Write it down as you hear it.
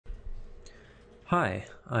Hi,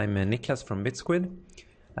 I'm Niklas from Bitsquid,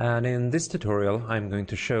 and in this tutorial I'm going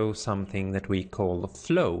to show something that we call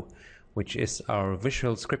Flow, which is our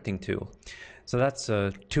visual scripting tool. So that's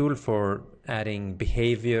a tool for adding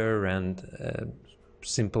behavior and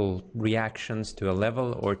simple reactions to a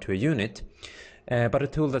level or to a unit, but a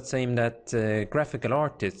tool that's aimed at graphical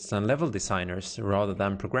artists and level designers rather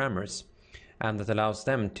than programmers, and that allows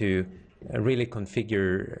them to really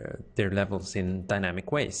configure their levels in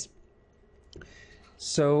dynamic ways.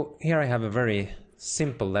 So here I have a very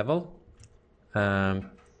simple level from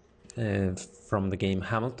the game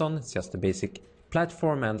Hamilton. It's just a basic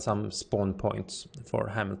platform and some spawn points for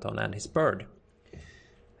Hamilton and his bird.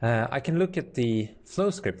 I can look at the flow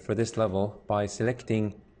script for this level by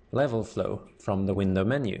selecting level flow from the window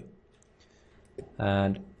menu.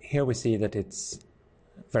 And here we see that it's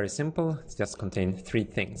very simple. It just contains three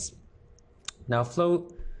things. Now flow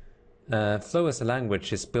as a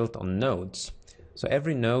language is built on nodes. So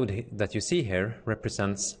every node that you see here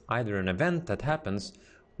represents either an event that happens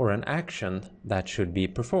or an action that should be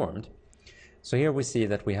performed. So here we see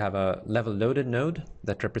that we have a level loaded node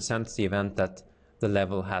that represents the event that the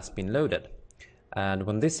level has been loaded. And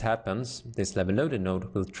when this happens, this level loaded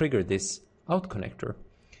node will trigger this out connector.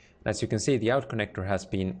 As you can see, the out connector has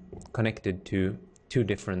been connected to two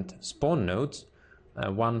different spawn nodes,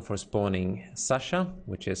 one for spawning Sasha,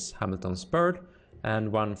 which is Hamilton's bird,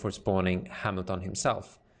 and one for spawning Hamilton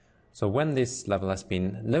himself. So when this level has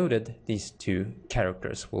been loaded, these two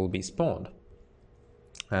characters will be spawned.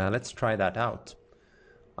 Let's try that out.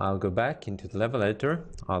 I'll go back into the level editor.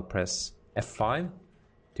 I'll press F5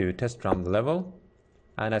 to test run the level.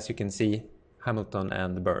 And as you can see, Hamilton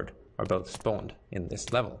and the bird are both spawned in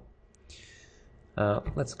this level.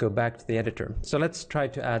 Let's go back to the editor. So let's try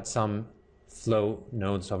to add some flow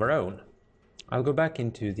nodes of our own. I'll go back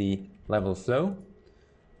into the level flow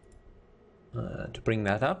to bring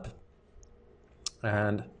that up,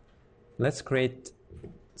 and let's create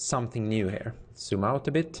something new here. Zoom out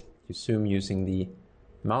a bit. You zoom using the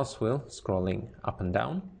mouse wheel, scrolling up and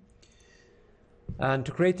down. And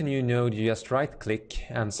to create a new node, you just right click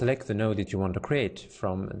and select the node that you want to create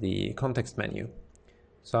from the context menu.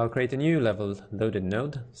 So I'll create a new level loaded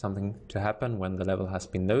node, something to happen when the level has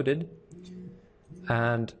been loaded.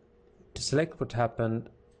 And to select what happened,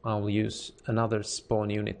 I'll use another spawn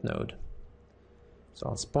unit node. So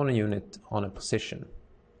I'll spawn a unit on a position.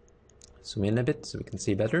 Zoom in a bit so we can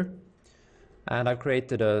see better. And I've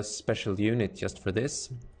created a special unit just for this.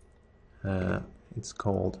 It's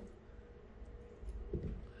called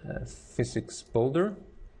physics boulder.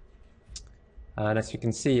 And as you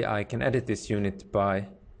can see, I can edit this unit I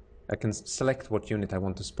can select what unit I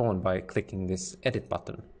want to spawn by clicking this edit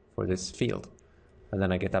button for this field. And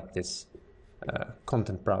then I get up this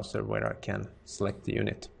content browser where I can select the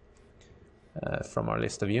unit from our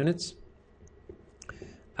list of units.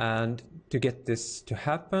 And to get this to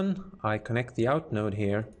happen, I connect the out node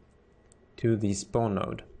here to the spawn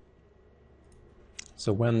node.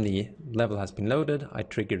 So when the level has been loaded, I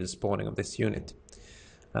trigger the spawning of this unit.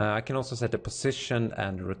 I can also set a position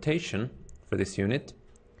and rotation for this unit.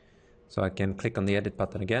 So I can click on the edit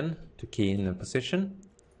button again to key in a position.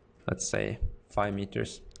 Let's say 5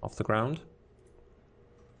 meters off the ground.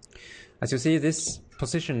 As you see, this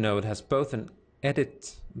position node has both an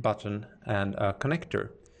edit button and a connector.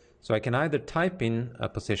 So I can either type in a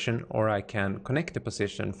position or I can connect a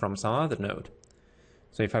position from some other node.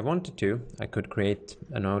 So if I wanted to, I could create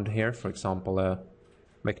a node here, for example, a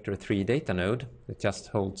vector3 data node that just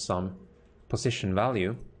holds some position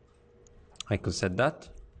value. I could set that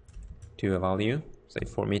to a value, say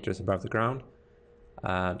 4 meters above the ground,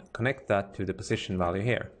 and connect that to the position value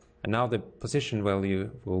here. And now the position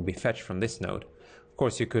value will be fetched from this node. Of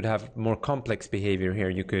course, you could have more complex behavior here.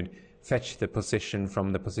 You could fetch the position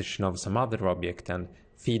from the position of some other object and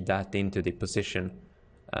feed that into the position,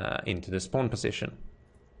 into the spawn position.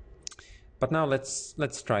 But now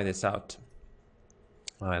let's try this out.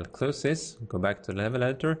 I'll close this, go back to the level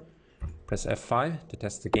editor, press F5 to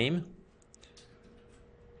test the game.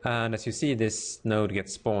 And as you see, this node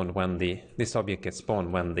gets spawned when this object gets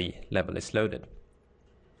spawned when the level is loaded.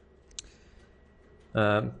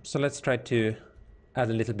 So let's try to add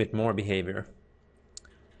a little bit more behavior.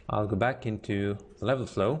 I'll go back into the level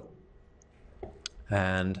flow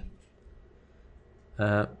and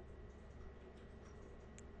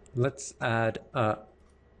let's add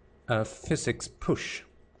a physics push.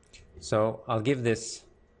 So I'll give this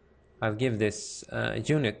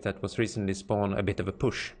unit that was recently spawned a bit of a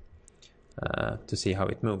push to see how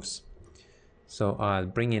it moves. So I'll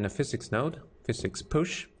bring in a physics node, physics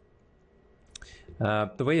push.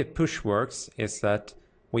 The way a push works is that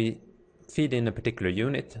we feed in a particular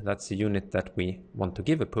unit. That's the unit that we want to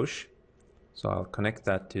give a push. So I'll connect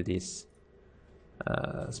that to this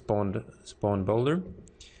spawn boulder.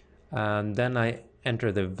 And then I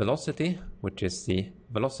enter the velocity, which is the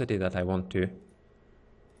velocity that I want to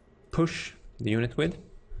push the unit with.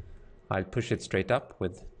 I'll push it straight up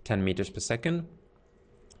with 10 meters per second.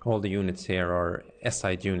 All the units here are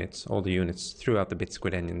SI units. All the units throughout the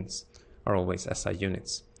Bitsquid engines are always SI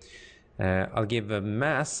units. I'll give a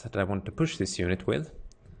mass that I want to push this unit with.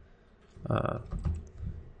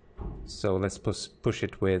 So let's push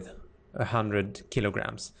it with 100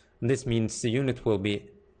 kilograms. And this means the unit will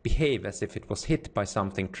behave as if it was hit by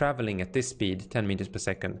something traveling at this speed, 10 meters per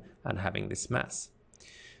second, and having this mass.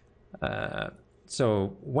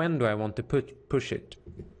 So when do I want to push it?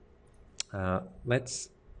 Let's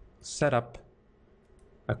set up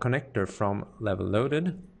a connector from level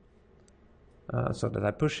loaded so that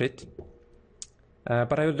I push it.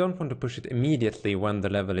 But I don't want to push it immediately when the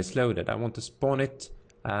level is loaded. I want to spawn it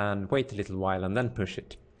and wait a little while and then push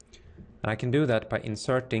it. And I can do that by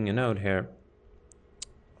inserting a node here,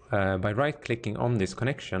 by right-clicking on this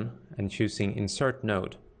connection and choosing Insert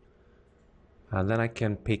Node. And then I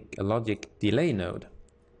can pick a logic delay node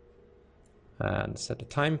and set a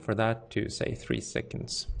time for that to say 3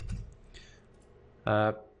 seconds.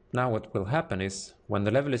 Now what will happen is when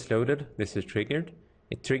the level is loaded, this is triggered.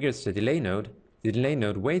 It triggers the delay node. The delay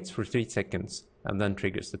node waits for 3 seconds and then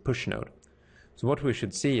triggers the push node. So what we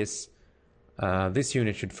should see is this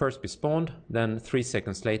unit should first be spawned, then 3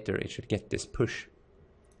 seconds later it should get this push.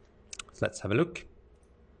 So let's have a look.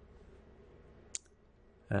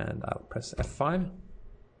 And I'll press F5.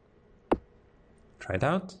 Try it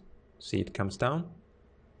out. See, it comes down.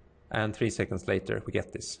 And 3 seconds later we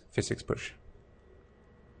get this physics push.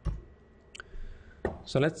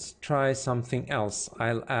 So let's try something else.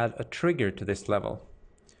 I'll add a trigger to this level.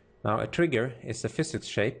 Now a trigger is a physics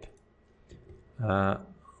shape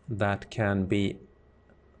that can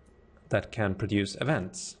produce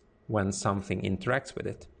events when something interacts with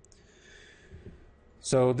it.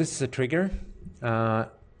 So this is a trigger. By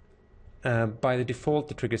the default,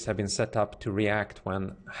 the triggers have been set up to react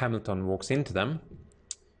when Hamilton walks into them.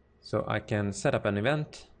 So I can set up an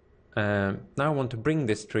event. Now I want to bring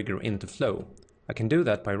this trigger into flow. I can do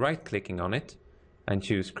that by right-clicking on it and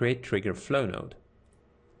choose Create Trigger Flow Node.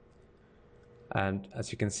 And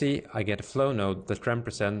as you can see, I get a flow node that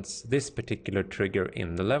represents this particular trigger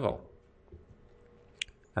in the level.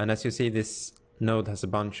 And as you see, this node has a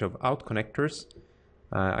bunch of out connectors.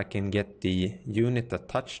 I can get the unit that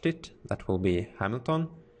touched it, that will be Hamilton,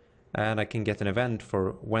 and I can get an event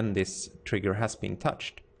for when this trigger has been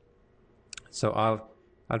touched. So I'll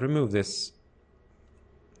remove this.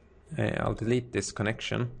 I'll delete this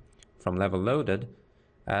connection from level loaded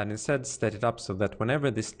and instead set it up so that whenever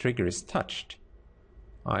this trigger is touched,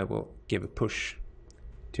 I will give a push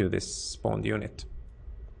to this spawned unit.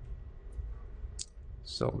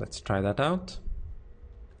 So let's try that out.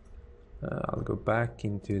 I'll go back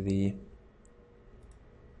into the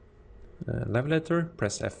level editor,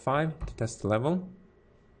 press F5 to test the level.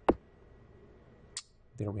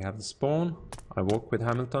 There we have the spawn. I walk with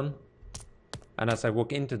Hamilton. And as I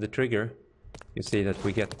walk into the trigger, you see that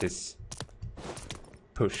we get this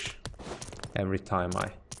push every time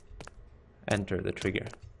I enter the trigger.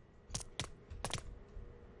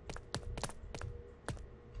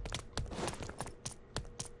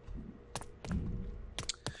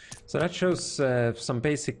 So that shows some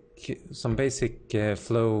basic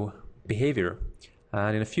flow behavior.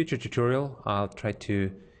 And in a future tutorial, I'll try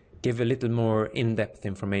to give a little more in-depth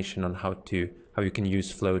information on how you can use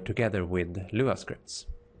flow together with Lua scripts.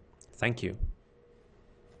 Thank you.